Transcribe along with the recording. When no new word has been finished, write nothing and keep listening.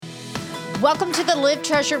Welcome to the Live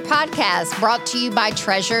Treasure podcast, brought to you by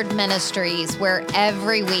Treasured Ministries, where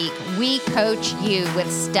every week we coach you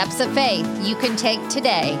with steps of faith you can take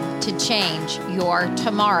today to change your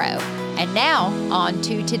tomorrow. And now, on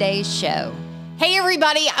to today's show. Hey,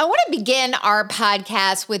 everybody. I want to begin our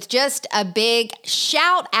podcast with just a big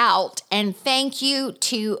shout out and thank you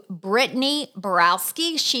to Brittany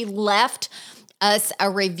Borowski. She left us a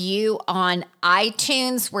review on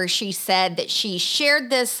iTunes where she said that she shared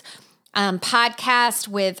this podcast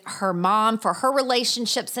with her mom for her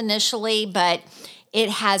relationships initially, but it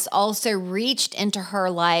has also reached into her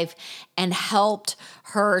life and helped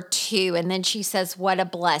her too. And then she says, what a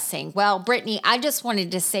blessing. Well, Brittany, I just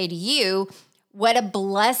wanted to say to you, what a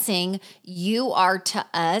blessing you are to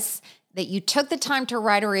us that you took the time to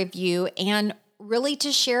write a review and really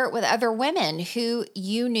to share it with other women who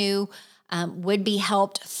you knew would be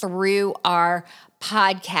helped through our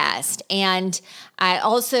podcast. And I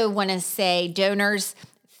also want to say, donors,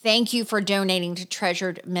 thank you for donating to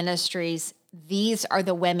Treasured Ministries. These are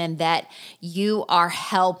the women that you are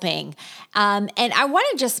helping. And I want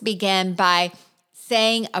to just begin by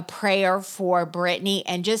saying a prayer for Brittany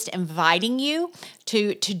and just inviting you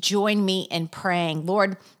to join me in praying.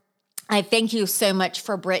 Lord, I thank you so much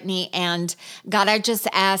for Brittany. And God, I just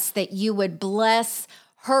ask that you would bless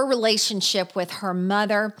her relationship with her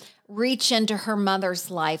mother. Reach into her mother's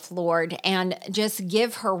life, Lord, and just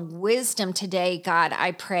give her wisdom today, God.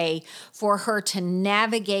 I pray for her to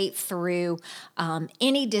navigate through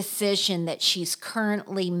any decision that she's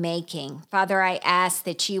currently making. Father, I ask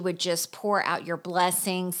that you would just pour out your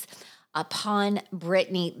blessings upon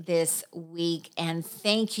Brittany this week. And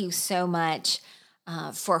thank you so much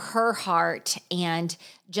for her heart and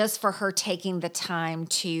just for her taking the time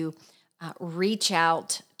to reach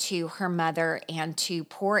out to her mother and to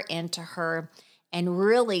pour into her and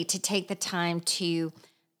really to take the time to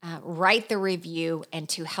write the review and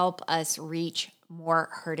to help us reach more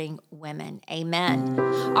hurting women. Amen.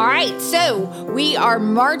 All right, so we are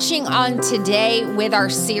marching on today with our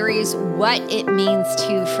series, What It Means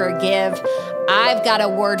to Forgive. I've got a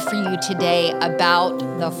word for you today about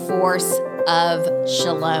the force of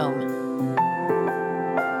shalom.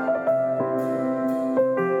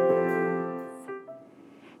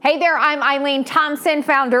 Hey there, I'm Eileen Thompson,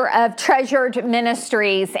 founder of Treasured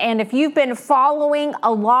Ministries. And if you've been following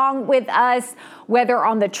along with us, whether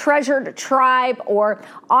on the Treasured Tribe or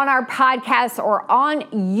on our podcast or on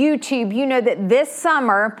YouTube, you know that this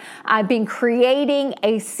summer I've been creating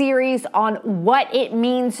a series on what it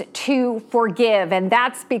means to forgive. And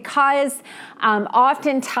that's because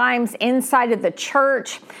oftentimes inside of the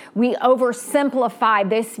church, we oversimplify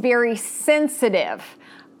this very sensitive,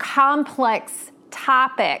 complex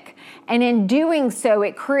topic. And in doing so,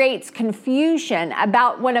 it creates confusion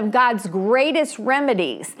about one of God's greatest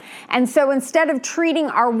remedies. And so instead of treating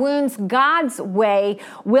our wounds God's way,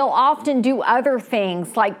 we'll often do other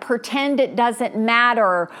things like pretend it doesn't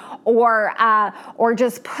matter or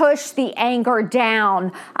just push the anger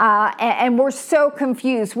down. And we're so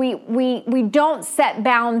confused. We don't set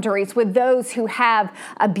boundaries with those who have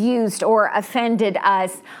abused or offended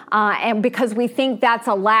us, and because we think that's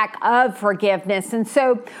a lack of forgiveness. And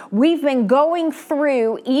so we've been going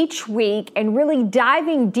through each week and really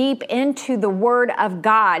diving deep into the Word of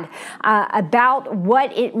God about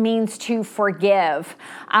what it means to forgive.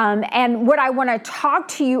 And what I want to talk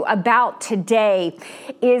to you about today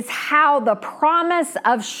is how the promise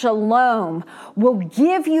of shalom will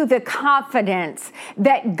give you the confidence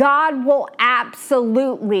that God will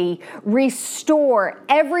absolutely restore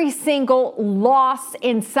every single loss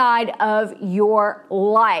inside of your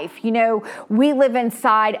life. You know, we live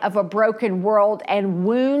inside of a broken world, and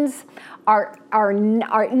wounds are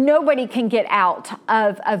nobody can get out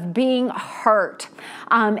of being hurt.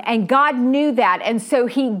 And God knew that. And so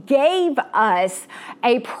he gave us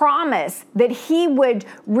a promise that he would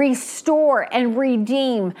restore and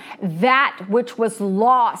redeem that which was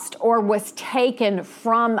lost or was taken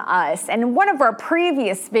from us. And in one of our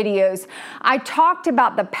previous videos, I talked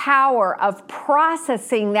about the power of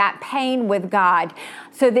processing that pain with God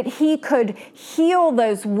so that he could heal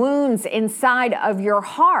those wounds inside of your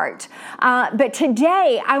heart. But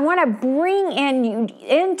today, I want to bring you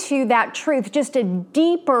into that truth just a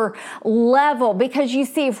deeper level, because you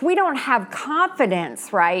see, if we don't have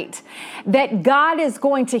confidence, right, that God is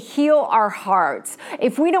going to heal our hearts,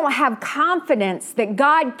 if we don't have confidence that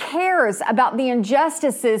God cares about the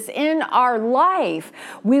injustices in our life,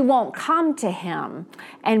 we won't come to him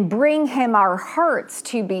and bring him our hurts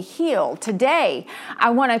to be healed. Today,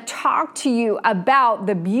 I want to talk to you about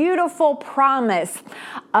the beautiful promise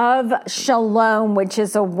of shalom, which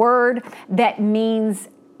is a word that means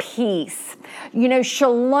peace. You know,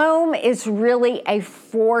 shalom is really a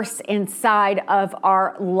force inside of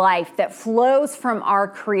our life that flows from our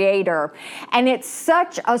Creator. And it's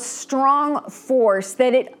such a strong force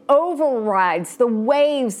that it overrides the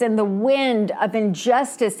waves and the wind of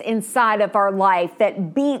injustice inside of our life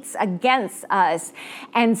that beats against us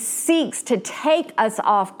and seeks to take us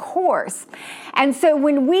off course. And so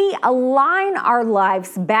when we align our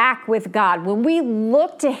lives back with God, when we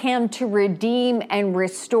look to Him to redeem and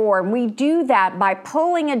restore, and we do that by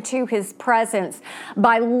pulling into His presence,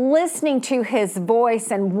 by listening to His voice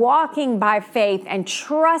and walking by faith and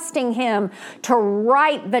trusting Him to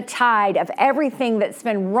right the tide of everything that's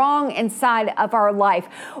been wrong inside of our life.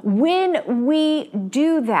 When we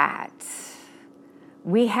do that,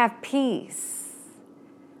 we have peace.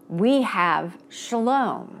 We have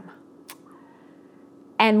shalom.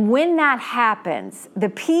 And when that happens, the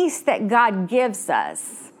peace that God gives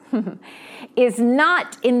us is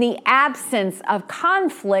not in the absence of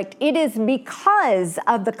conflict. It is because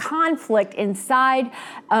of the conflict inside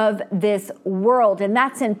of this world. And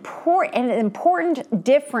that's an important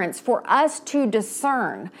difference for us to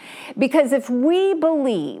discern. Because if we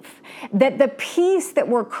believe that the peace that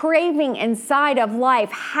we're craving inside of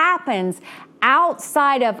life happens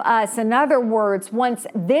outside of us, in other words, once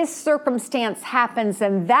this circumstance happens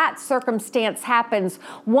and that circumstance happens,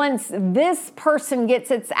 once this person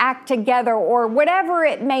gets its act together or whatever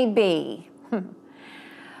it may be,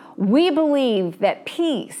 we believe that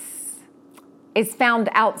peace is found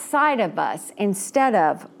outside of us instead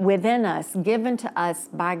of within us, given to us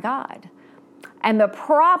by God. And the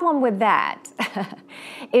problem with that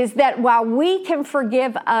is that while we can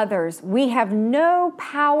forgive others, we have no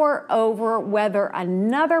power over whether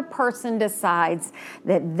another person decides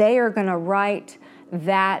that they are going to right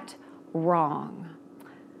that wrong.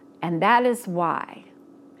 And that is why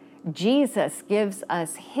Jesus gives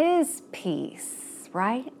us His peace,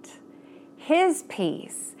 right? His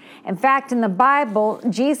peace. In fact, in the Bible,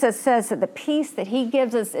 Jesus says that the peace that He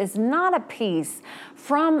gives us is not a peace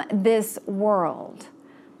from this world.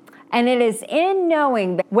 And it is in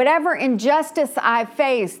knowing that whatever injustice I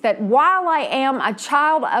face, that while I am a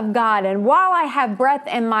child of God and while I have breath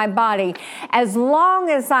in my body, as long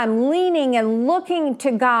as I'm leaning and looking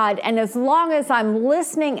to God and as long as I'm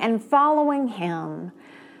listening and following Him,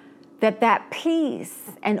 that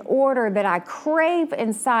peace and order that I crave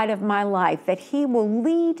inside of my life, that He will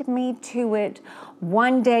lead me to it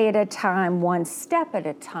one day at a time, one step at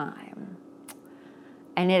a time.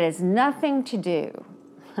 And it has nothing to do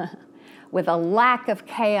with a lack of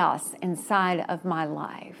chaos inside of my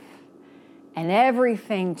life, and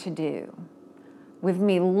everything to do with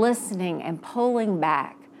me listening and pulling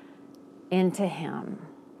back into Him.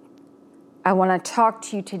 I want to talk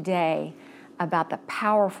to you today about the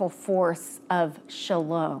powerful force of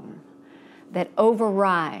shalom that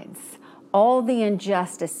overrides all the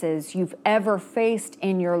injustices you've ever faced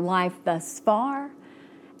in your life thus far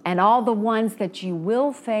and all the ones that you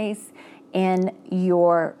will face in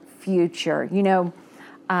your future. You know,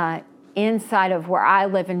 inside of where I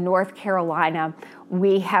live in North Carolina,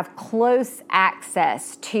 we have close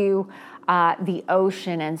access to the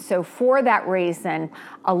ocean. And so for that reason,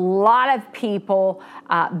 a lot of people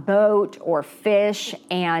boat or fish.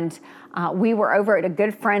 And we were over at a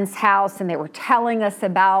good friend's house and they were telling us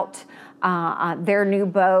about their new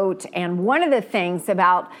boat. And one of the things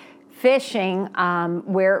about fishing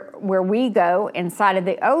where we go inside of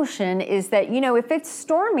the ocean is that, you know, if it's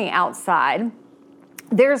stormy outside,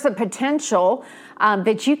 there's a potential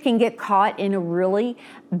that you can get caught in a really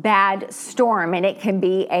bad storm, and it can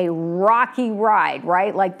be a rocky ride,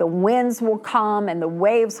 right? Like the winds will come and the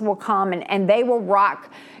waves will come and they will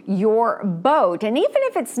rock your boat. And even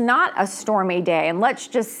if it's not a stormy day, and let's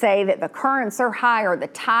just say that the currents are high or the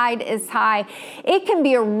tide is high, it can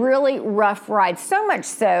be a really rough ride. So much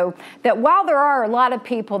so that while there are a lot of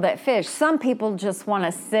people that fish, some people just want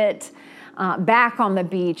to sit back on the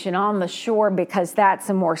beach and on the shore because that's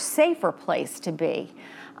a more safer place to be.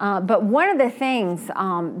 But one of the things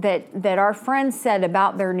that our friends said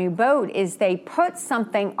about their new boat is they put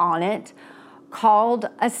something on it called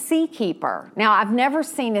a Seakeeper. Now, I've never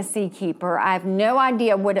seen a Seakeeper. I have no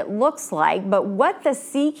idea what it looks like, but what the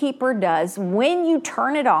Seakeeper does when you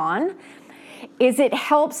turn it on is it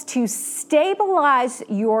helps to stabilize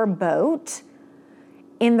your boat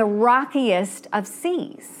in the rockiest of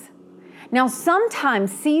seas. Now, sometimes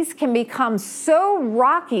seas can become so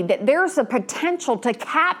rocky that there's a potential to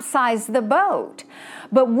capsize the boat.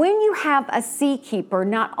 But when you have a Seakeeper,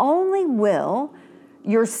 not only will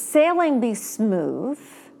your sailing be smooth,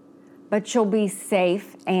 but you'll be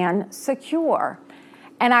safe and secure.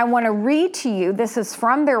 And I want to read to you, this is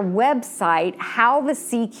from their website, how the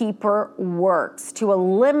Seakeeper works to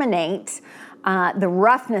eliminate the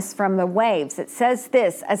roughness from the waves. It says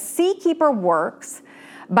this: a Seakeeper works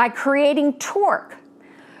by creating torque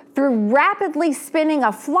through rapidly spinning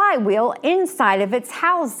a flywheel inside of its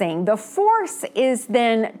housing. The force is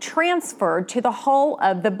then transferred to the hull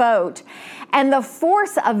of the boat, and the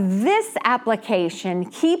force of this application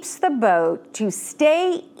keeps the boat to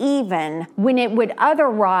stay even when it would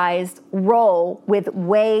otherwise roll with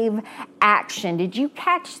wave action. Did you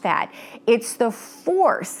catch that? It's the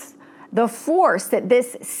force that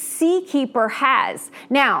this Seakeeper has.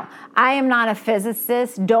 Now, I am not a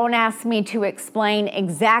physicist. Don't ask me to explain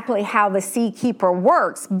exactly how the Seakeeper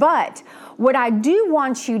works, but what I do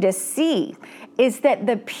want you to see is that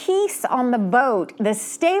the piece on the boat, the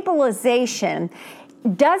stabilization,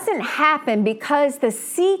 doesn't happen because the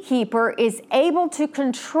Seakeeper is able to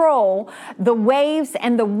control the waves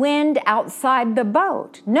and the wind outside the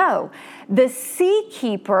boat. No, the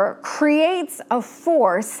Seakeeper creates a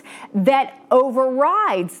force that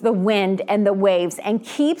overrides the wind and the waves and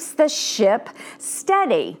keeps the ship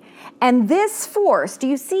steady. And this force, do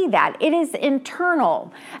you see that? It is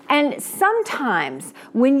internal. And sometimes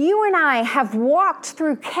when you and I have walked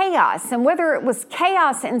through chaos, and whether it was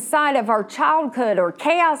chaos inside of our childhood or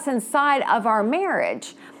chaos inside of our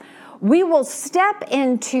marriage, we will step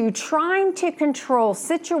into trying to control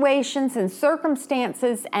situations and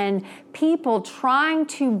circumstances and people trying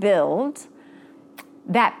to build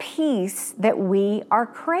that peace that we are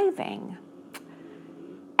craving.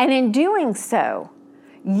 And in doing so,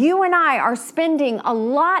 you and I are spending a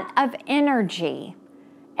lot of energy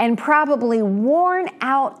and probably worn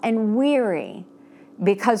out and weary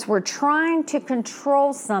because we're trying to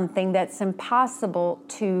control something that's impossible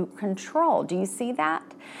to control. Do you see that?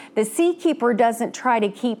 The Seakeeper doesn't try to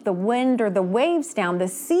keep the wind or the waves down. The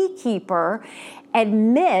Seakeeper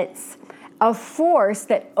admits a force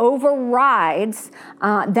that overrides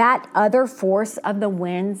that other force of the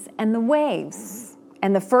winds and the waves.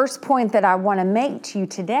 And the first point that I want to make to you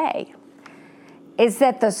today is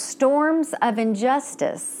that the storms of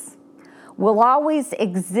injustice will always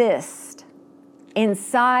exist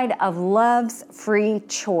inside of love's free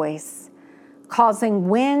choice, causing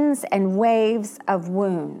winds and waves of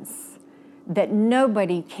wounds that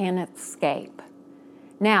nobody can escape.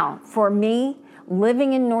 Now, for me,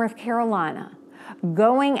 living in North Carolina,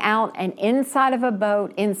 going out and inside of a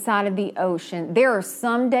boat, inside of the ocean, there are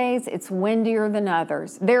some days it's windier than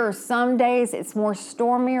others. There are some days it's more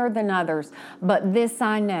stormier than others. But this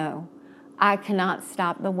I know, I cannot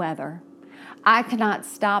stop the weather. I cannot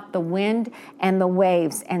stop the wind and the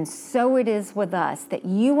waves. And so it is with us, that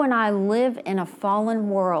you and I live in a fallen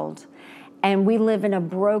world, and we live in a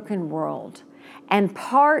broken world. And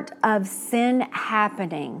part of sin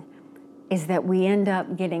happening is that we end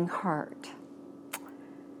up getting hurt.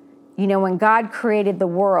 You know, when God created the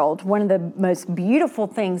world, one of the most beautiful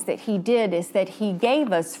things that He did is that He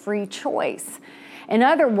gave us free choice. In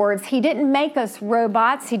other words, He didn't make us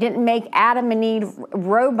robots. He didn't make Adam and Eve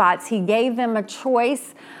robots. He gave them a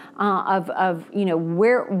choice of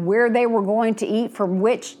where they were going to eat from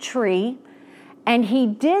which tree. And He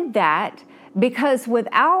did that because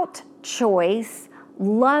without choice,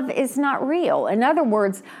 love is not real. In other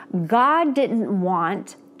words, God didn't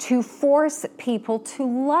want to force people to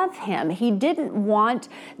love Him. He didn't want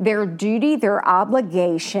their duty, their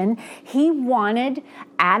obligation. He wanted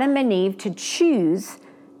Adam and Eve to choose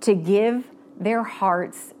to give their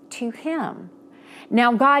hearts to Him.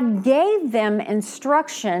 Now, God gave them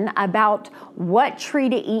instruction about what tree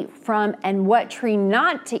to eat from and what tree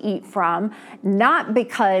not to eat from, not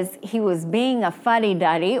because He was being a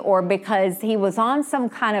fuddy-duddy or because He was on some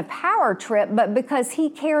kind of power trip, but because He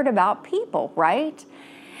cared about people, right?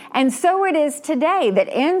 And so it is today that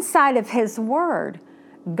inside of His Word,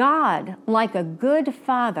 God, like a good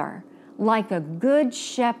father, like a good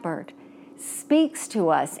shepherd, speaks to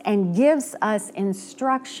us and gives us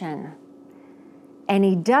instruction. And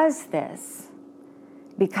He does this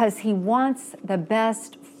because He wants the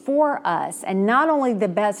best for us. And not only the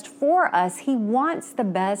best for us, He wants the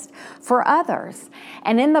best for others.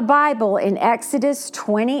 And in the Bible, in Exodus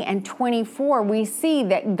 20 and 24, we see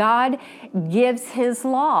that God gives His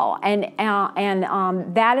law, and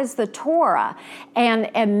that is the Torah. And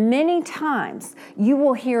many times you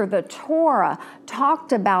will hear the Torah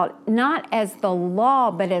talked about not as the law,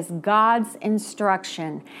 but as God's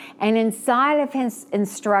instruction. And inside of His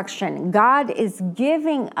instruction, God is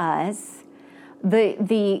giving us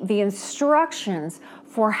the instructions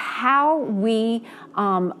for how we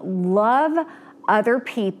love other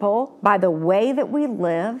people by the way that we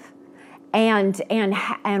live,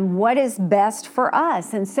 and what is best for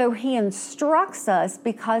us. And so he instructs us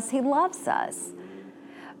because he loves us.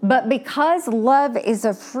 But because love is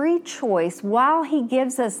a free choice, while he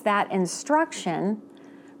gives us that instruction,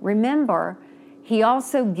 remember, he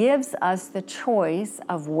also gives us the choice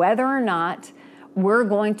of whether or not we're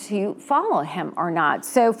going to follow him or not.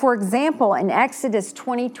 So, for example, in Exodus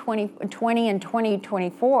 20 and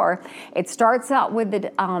 20:24, it starts out with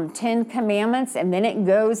the 10 commandments, and then it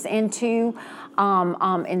goes into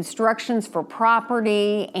instructions for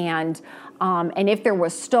property and if there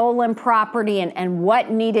was stolen property and what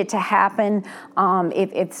needed to happen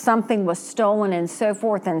if something was stolen and so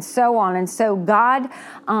forth and so on. And so God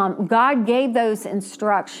gave those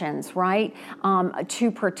instructions, right,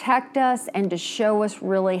 to protect us and to show us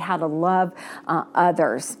really how to love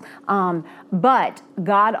others. But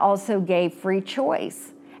God also gave free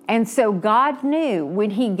choice. And so God knew when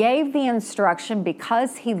he gave the instruction,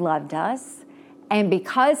 because he loved us and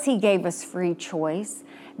because he gave us free choice,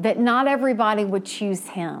 that not everybody would choose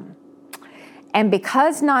him. And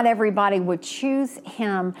because not everybody would choose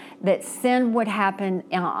him, that sin would happen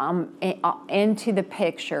into the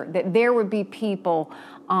picture, that there would be people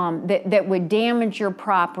that would damage your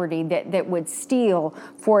property, that would steal,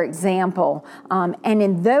 for example. And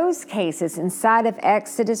in those cases, inside of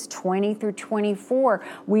Exodus 20 through 24,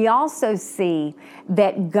 we also see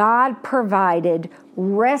that God provided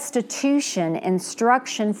restitution,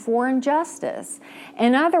 instruction for injustice.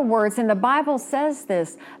 In other words, and the Bible says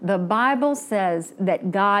this, the Bible says that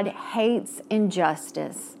God hates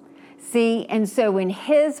injustice. See, and so in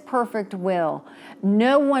his perfect will,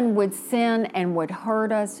 no one would sin and would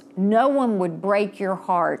hurt us. No one would break your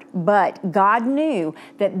heart. But God knew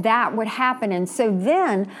that that would happen. And so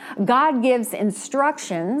then God gives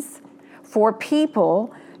instructions for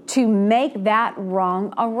people to make that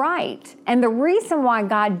wrong a right. And the reason why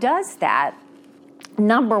God does that,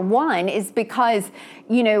 number one, is because,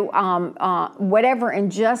 whatever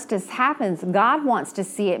injustice happens, God wants to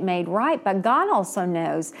see it made right. But God also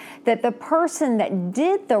knows that the person that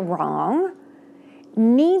did the wrong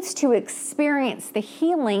needs to experience the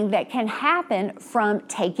healing that can happen from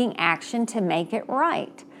taking action to make it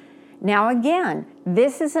right. Now, again,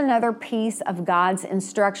 this is another piece of God's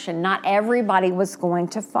instruction. Not everybody was going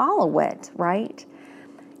to follow it, right?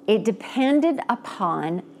 It depended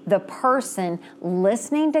upon the person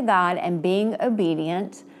listening to God and being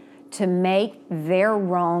obedient to make their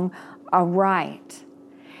wrong a right.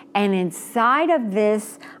 And inside of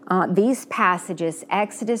these passages,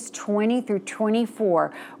 Exodus 20 through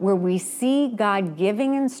 24, where we see God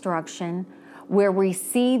giving instruction, where we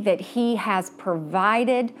see that he has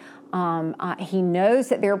provided, he knows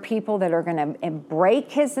that there are people that are going to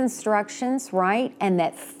break his instructions, right? And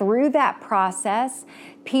that through that process,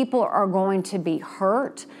 people are going to be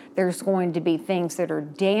hurt. There's going to be things that are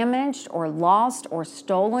damaged or lost or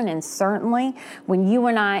stolen. And certainly when you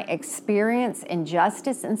and I experience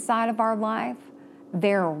injustice inside of our life,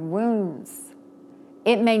 there are wounds.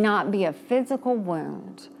 It may not be a physical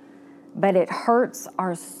wound, but it hurts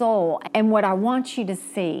our soul. And what I want you to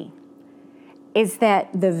see is that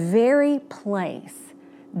the very place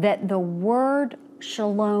that the word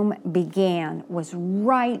shalom began was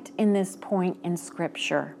right in this point in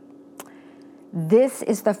Scripture. This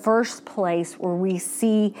is the first place where we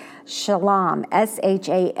see shalom,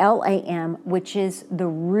 S-H-A-L-A-M, which is the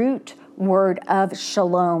root word of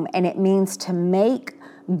shalom, and it means to make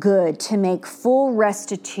good, to make full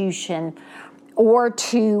restitution, or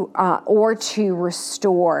to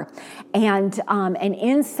restore. And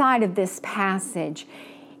inside of this passage,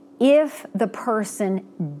 if the person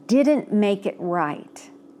didn't make it right,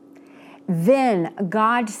 then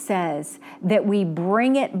God says that we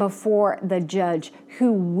bring it before the judge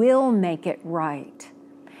who will make it right.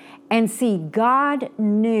 And see, God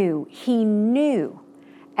knew, he knew,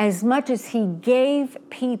 as much as he gave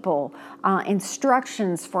people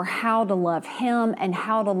instructions for how to love him and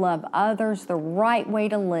how to love others, the right way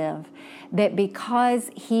to live, that because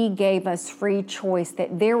he gave us free choice,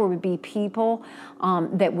 that there would be people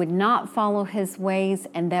that would not follow his ways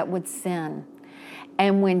and that would sin.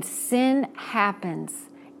 And when sin happens,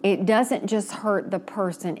 it doesn't just hurt the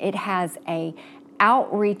person, it has a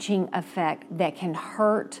outreaching effect that can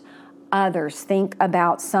hurt others. Think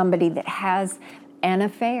about somebody that has an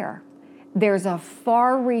affair. There's a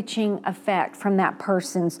far-reaching effect from that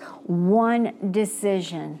person's one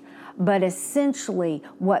decision. But essentially,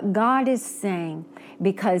 what God is saying,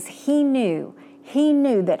 because he knew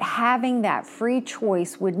that having that free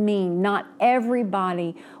choice would mean not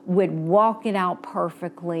everybody would walk it out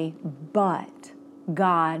perfectly, but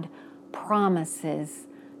God promises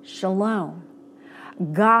shalom.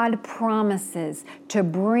 God promises to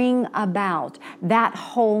bring about that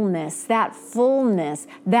wholeness, that fullness,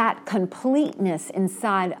 that completeness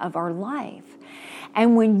inside of our life.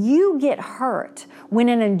 And when you get hurt, when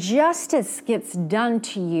an injustice gets done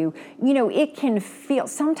to you,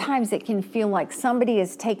 sometimes it can feel like somebody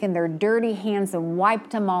has taken their dirty hands and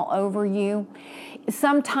wiped them all over you.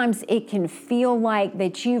 Sometimes it can feel like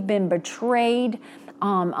that you've been betrayed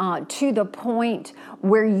to the point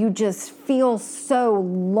where you just feel so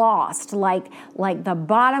lost, like the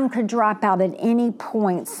bottom could drop out at any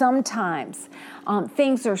point. Sometimes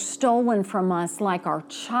things are stolen from us, like our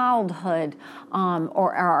childhood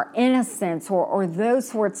or our innocence or those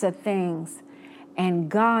sorts of things. And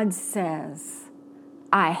God says,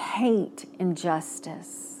 I hate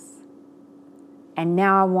injustice. And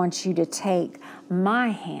now I want you to take my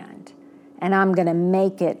hand and I'm going to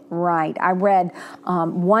make it right. I read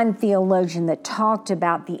one theologian that talked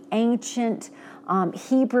about the ancient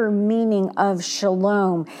Hebrew meaning of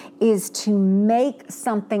shalom is to make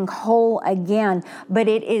something whole again, but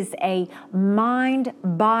it is a mind,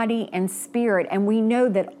 body, and spirit. And we know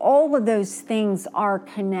that all of those things are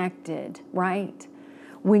connected, right?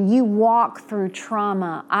 When you walk through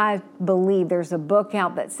trauma, I believe there's a book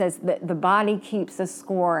out that says that the body keeps a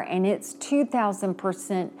score, and it's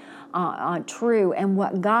 2,000% true. And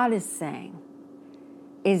what God is saying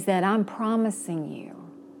is that I'm promising you,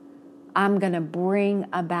 I'm going to bring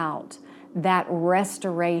about that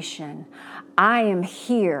restoration. I am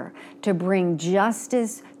here to bring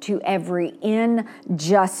justice to every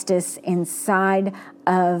injustice inside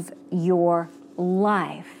of your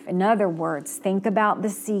life. In other words, think about the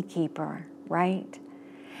seakeeper, right?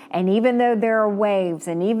 And even though there are waves,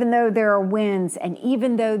 and even though there are winds, and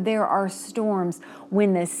even though there are storms,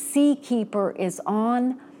 when the seakeeper is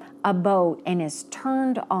on a boat and is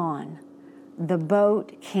turned on, the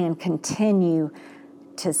boat can continue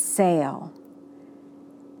to sail.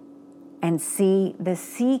 And see, the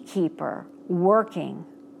seakeeper working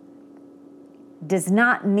does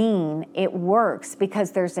not mean it works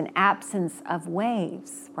because there's an absence of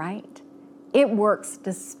waves, right? It works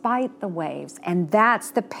despite the waves. And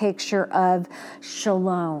that's the picture of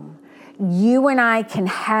shalom. You and I can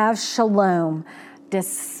have shalom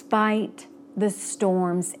despite the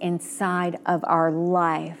storms inside of our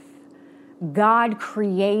life. God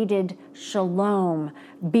created shalom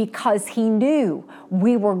because He knew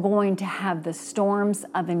we were going to have the storms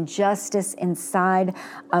of injustice inside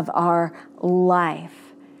of our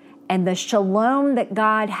life. And the shalom that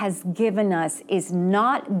God has given us is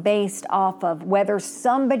not based off of whether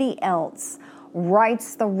somebody else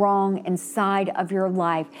rights the wrong inside of your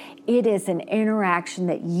life. It is an interaction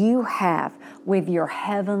that you have with your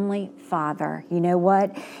Heavenly Father. You know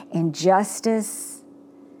what? Injustice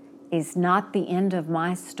is not the end of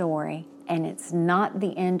my story, and it's not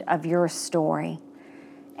the end of your story.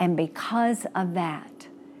 And because of that,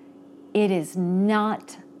 it is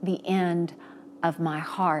not the end of my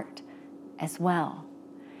heart as well.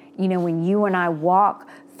 You know, when you and I walk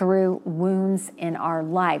through wounds in our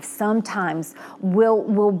life, sometimes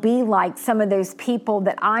we'll be like some of those people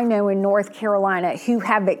that I know in North Carolina who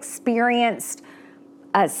have experienced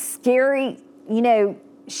a scary,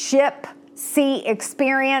 sea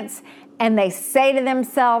experience, and they say to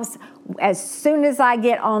themselves, as soon as I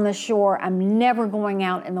get on the shore, I'm never going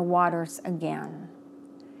out in the waters again.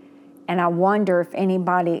 And I wonder if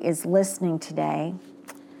anybody is listening today,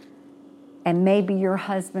 and maybe your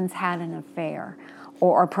husband's had an affair,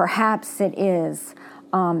 or perhaps it is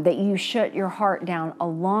that you shut your heart down a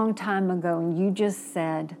long time ago and you just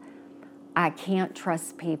said, I can't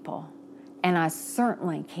trust people, and I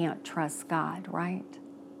certainly can't trust God, right?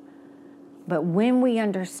 But when we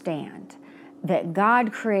understand that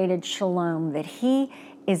God created shalom, that He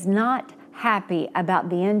is not happy about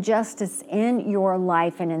the injustice in your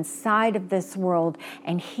life and inside of this world,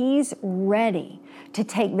 and He's ready to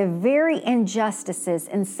take the very injustices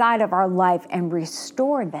inside of our life and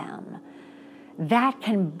restore them, that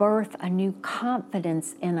can birth a new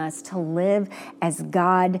confidence in us to live as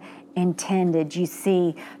God intended. You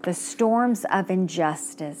see, the storms of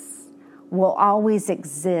injustice will always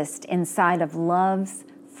exist inside of love's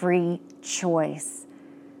free choice,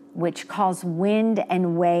 which cause wind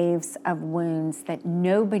and waves of wounds that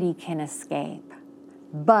nobody can escape.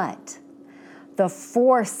 But the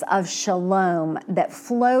force of shalom that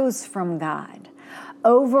flows from God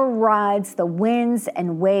overrides the winds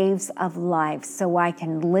and waves of life, so I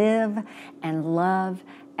can live and love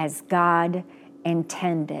as God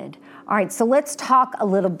intended. All right, so let's talk a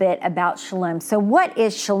little bit about shalom. So what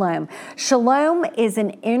is shalom? Shalom is an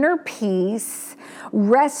inner peace,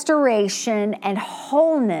 restoration, and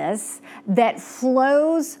wholeness that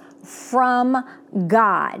flows from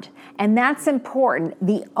God. And that's important.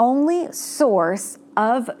 The only source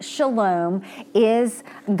of shalom is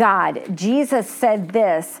God. Jesus said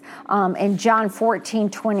this in John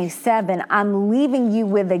 14:27, I'm leaving you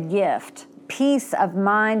with a gift, peace of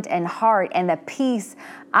mind and heart, and the peace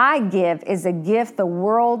I give is a gift the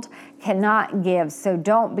world cannot give. So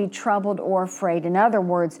don't be troubled or afraid. In other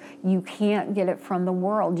words, you can't get it from the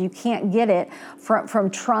world. You can't get it from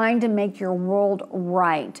trying to make your world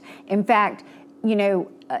right. In fact,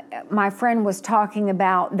 my friend was talking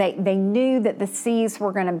about they knew that the seas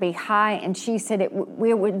were going to be high, and she said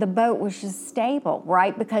the boat was just stable,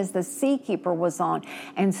 right? Because the seakeeper was on.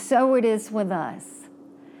 And so it is with us.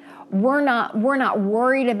 We're not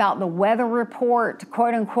worried about the weather report,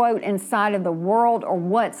 quote unquote, inside of the world or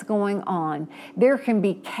what's going on. There can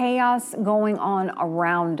be chaos going on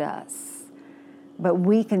around us, but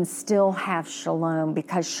we can still have shalom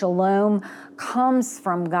because shalom comes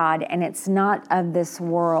from God and it's not of this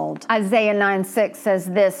world. Isaiah 9:6 says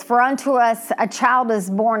this, for unto us a child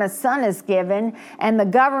is born, a son is given, and the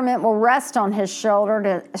government will rest on his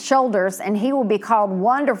shoulders, and he will be called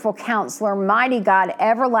Wonderful Counselor, Mighty God,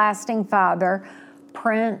 Everlasting Father,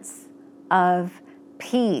 Prince of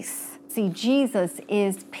Peace. See, Jesus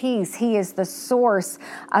is peace. He is the source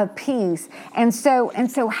of peace. And so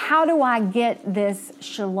how do I get this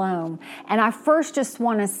shalom? And I first just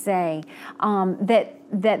want to say that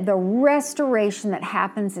the restoration that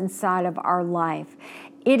happens inside of our life,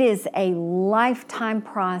 it is a lifetime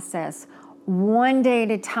process. One day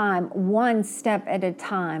at a time, one step at a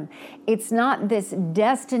time. It's not this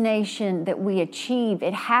destination that we achieve.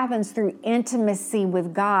 It happens through intimacy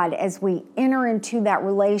with God as we enter into that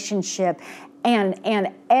relationship. And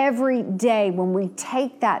every day when we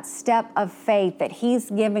take that step of faith that He's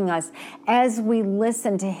giving us, as we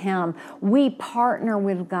listen to Him, we partner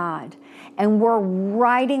with God. And we're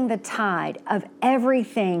riding the tide of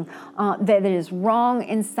everything that is wrong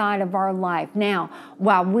inside of our life. Now,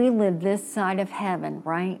 while we live this side of heaven,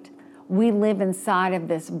 right? We live inside of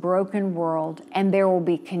this broken world, and there will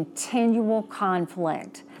be continual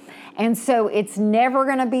conflict. And so it's never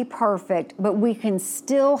going to be perfect, but we can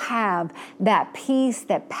still have that peace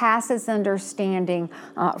that passes understanding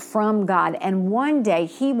from God. And one day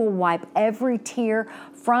He will wipe every tear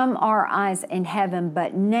from our eyes in heaven.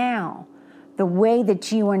 But now, the way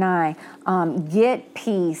that you and I get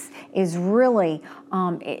peace is really,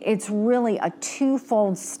 it's really a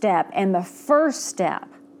twofold step. And the first step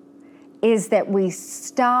is that we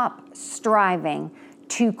stop striving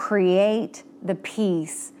to create the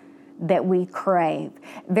peace that we crave.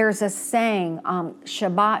 There's a saying,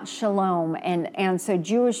 Shabbat Shalom, and so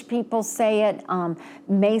Jewish people say it,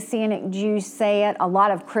 Messianic Jews say it, a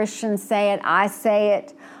lot of Christians say it, I say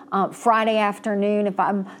it. Friday afternoon, if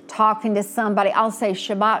I'm talking to somebody, I'll say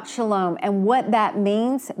Shabbat Shalom. And what that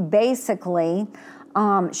means, basically,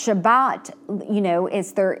 Shabbat,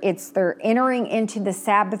 it's they're entering into the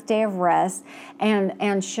Sabbath day of rest, and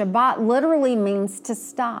Shabbat literally means to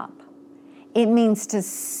stop. It means to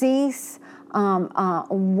cease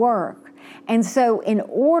work. And so in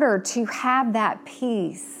order to have that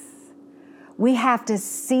peace, we have to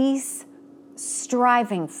cease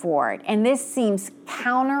striving for it. And this seems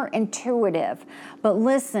counterintuitive, but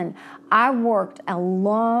listen, I worked a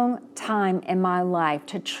long time in my life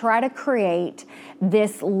to try to create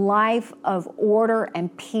this life of order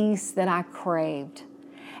and peace that I craved.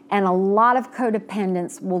 And a lot of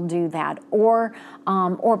codependents will do that. Or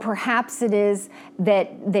perhaps it is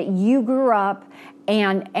that you grew up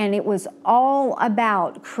and it was all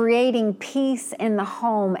about creating peace in the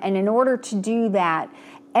home. And in order to do that,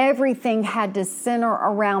 everything had to center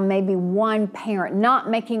around maybe one parent, not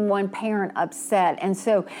making one parent upset. And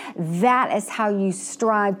so that is how you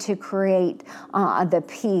strive to create the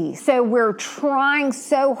peace. So we're trying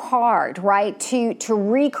so hard, right, to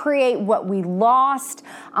recreate what we lost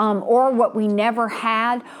or what we never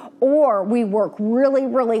had, or we work really,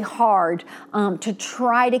 really hard to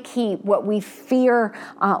try to keep what we fear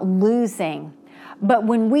losing. But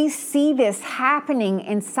when we see this happening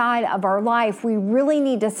inside of our life, we really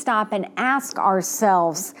need to stop and ask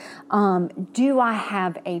ourselves, do I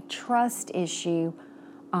have a trust issue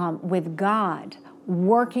with God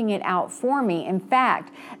working it out for me? In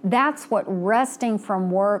fact, that's what resting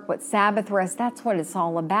from work, what Sabbath rest, that's what it's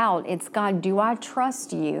all about. It's God, do I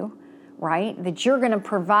trust you right? That you're going to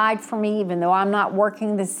provide for me even though I'm not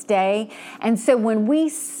working this day. And so when we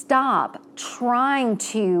stop trying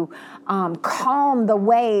to calm the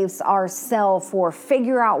waves ourselves or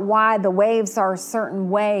figure out why the waves are a certain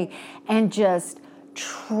way and just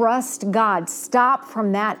trust God, stop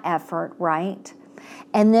from that effort, right?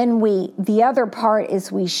 And then the other part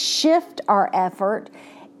is we shift our effort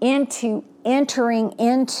into entering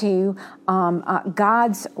into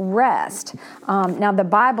God's rest. Now the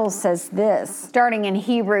Bible says this, starting in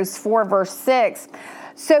Hebrews 4 verse 6,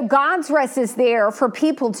 so God's rest is there for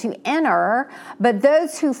people to enter, but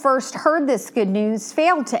those who first heard this good news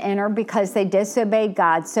failed to enter because they disobeyed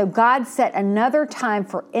God. So God set another time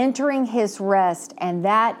for entering his rest, and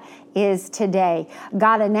that is today.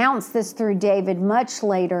 God announced this through David much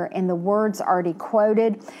later in the words already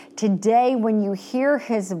quoted. Today, when you hear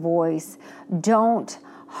his voice, don't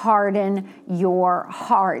harden your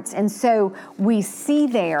hearts. And so we see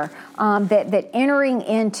there that entering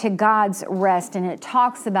into God's rest, and it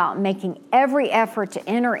talks about making every effort to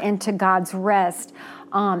enter into God's rest,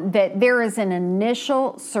 that there is an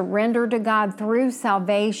initial surrender to God through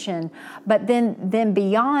salvation, but then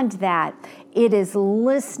beyond that, it is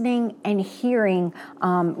listening and hearing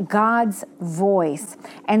God's voice.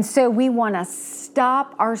 And so we want to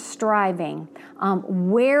stop our striving.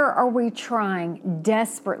 Where are we trying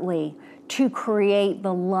desperately to create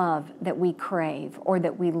the love that we crave or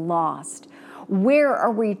that we lost? Where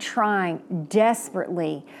are we trying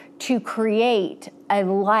desperately to create a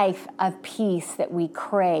life of peace that we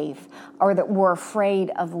crave or that we're afraid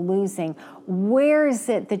of losing? Where is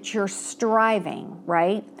it that you're striving,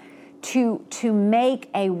 right? To make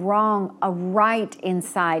a wrong a right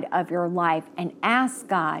inside of your life, and ask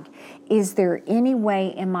God, is there any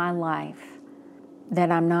way in my life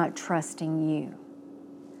that I'm not trusting you?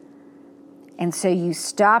 And so you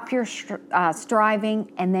stop your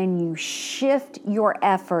striving, and then you shift your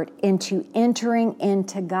effort into entering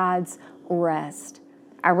into God's rest.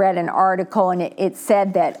 I read an article, and it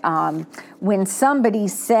said that when somebody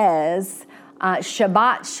says,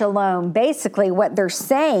 Shabbat Shalom, basically what they're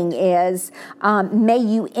saying is, may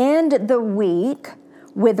you end the week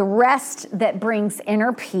with rest that brings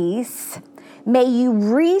inner peace. May you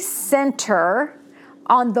recenter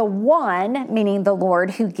on the one, meaning the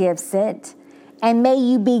Lord who gives it. And may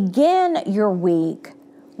you begin your week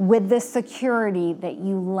with the security that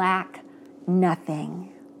you lack nothing.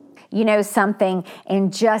 You know something,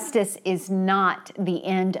 injustice is not the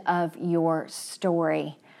end of your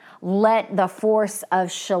story. Let the force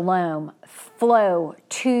of shalom flow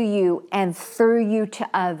to you and through you to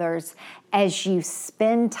others as you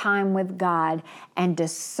spend time with God and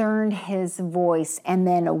discern his voice, and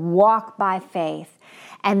then walk by faith.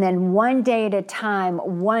 And then one day at a time,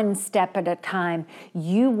 one step at a time,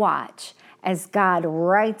 you watch as God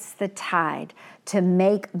rights the tide to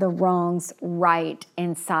make the wrongs right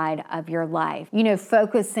inside of your life. You know,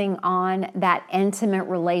 focusing on that intimate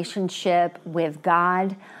relationship with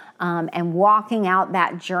God, and walking out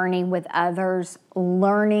that journey with others,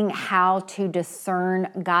 learning how to discern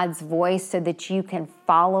God's voice so that you can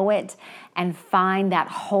follow it and find that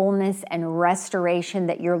wholeness and restoration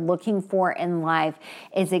that you're looking for in life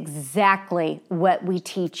is exactly what we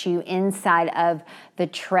teach you inside of the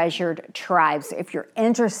Treasured Tribes. If you're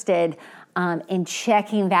interested in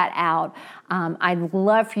checking that out, I'd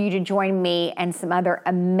love for you to join me and some other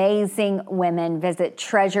amazing women. Visit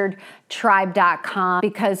treasuredtribe.com,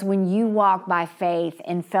 because when you walk by faith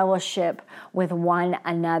in fellowship with one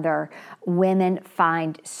another, women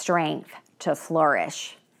find strength to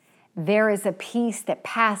flourish. There is a peace that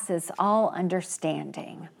passes all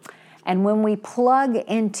understanding. And when we plug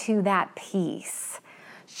into that peace,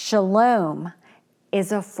 shalom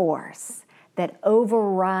is a force that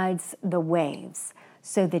overrides the waves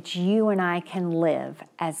so that you and I can live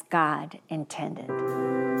as God intended.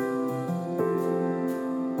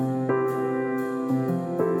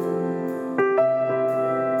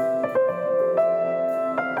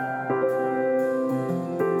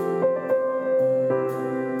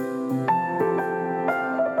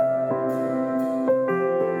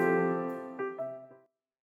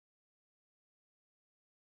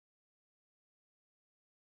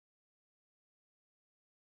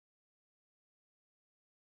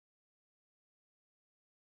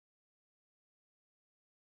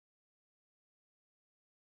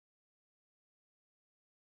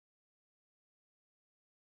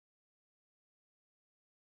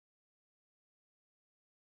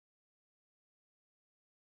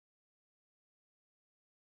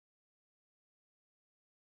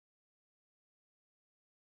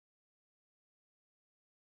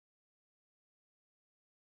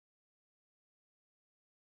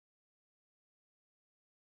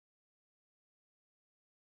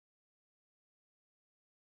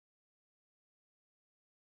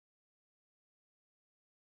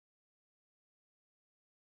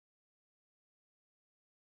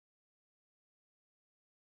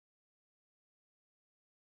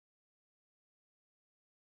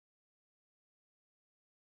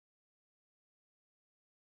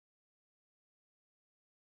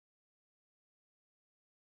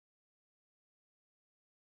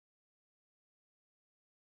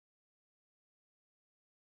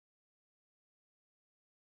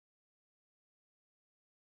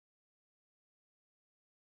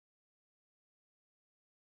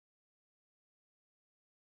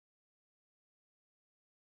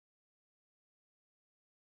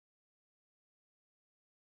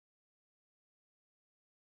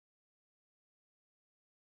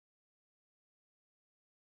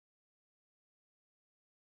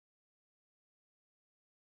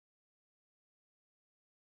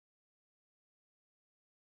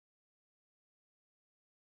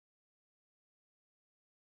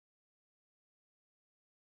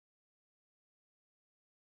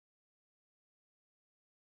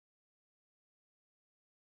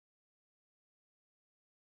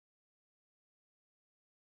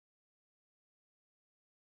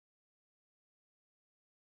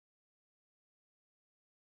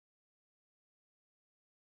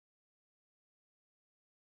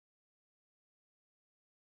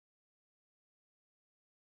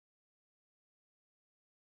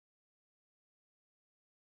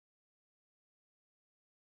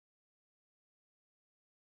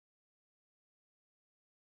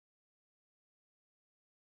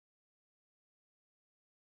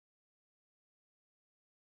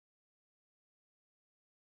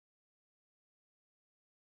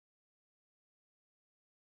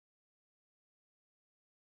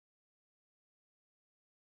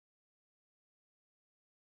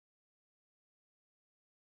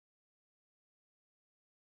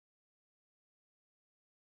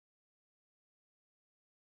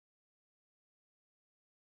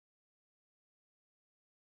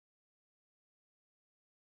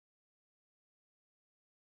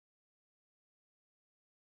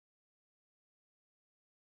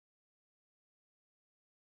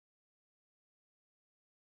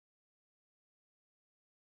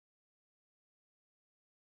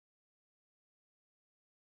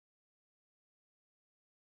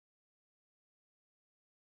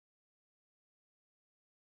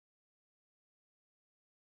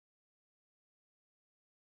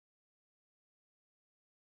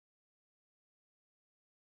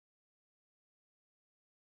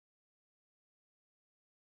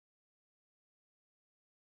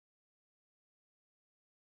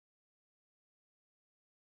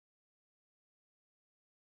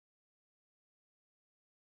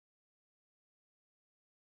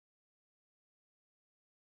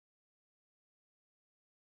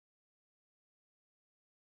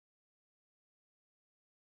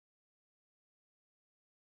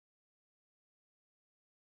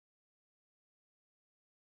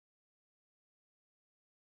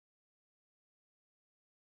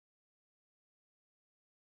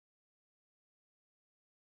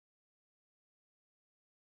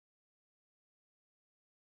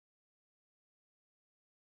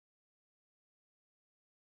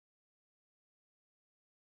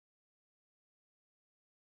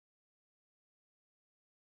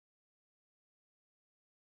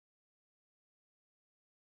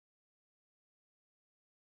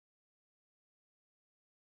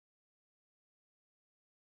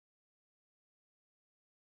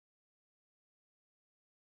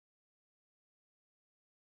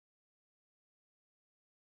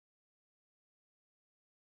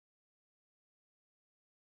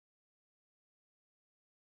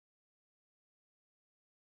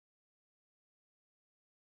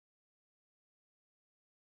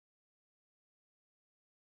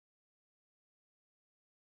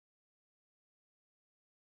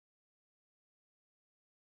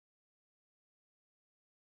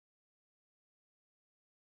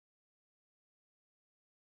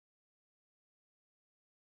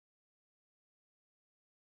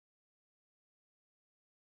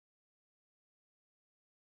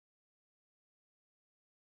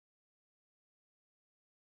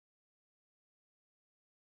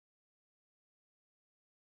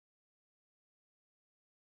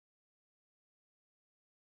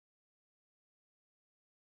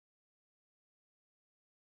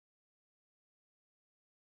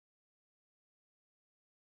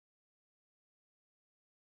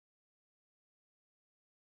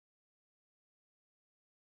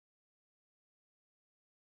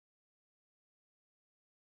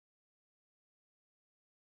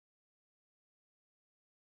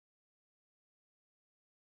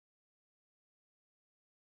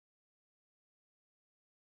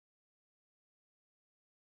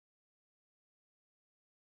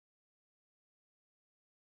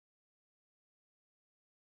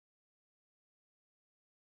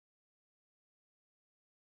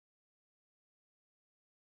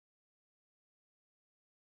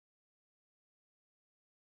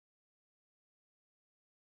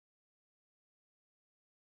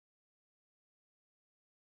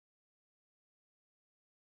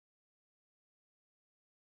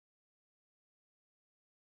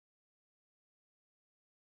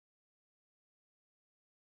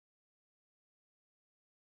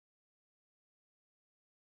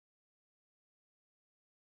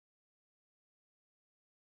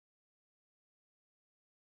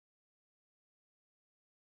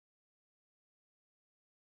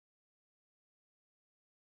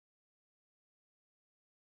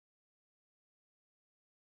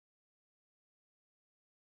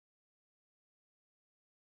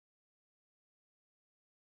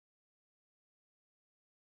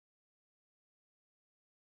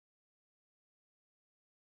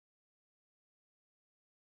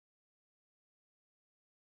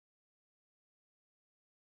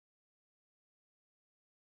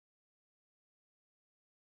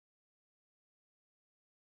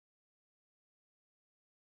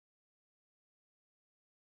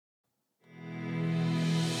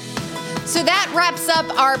 So that wraps up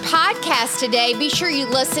our podcast today. Be sure you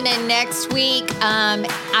listen in next week. I'm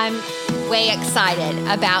way excited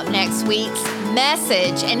about next week's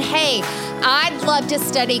message. And hey, I'd love to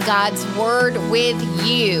study God's Word with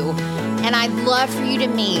you. And I'd love for you to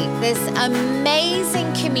meet this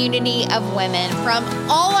amazing community of women from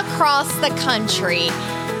all across the country.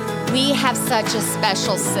 We have such a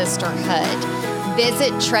special sisterhood.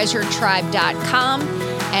 Visit treasuretribe.com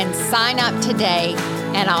and sign up today,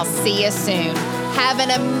 and I'll see you soon. Have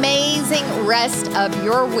an amazing rest of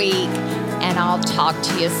your week, and I'll talk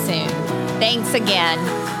to you soon. Thanks again.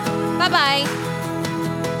 Bye-bye.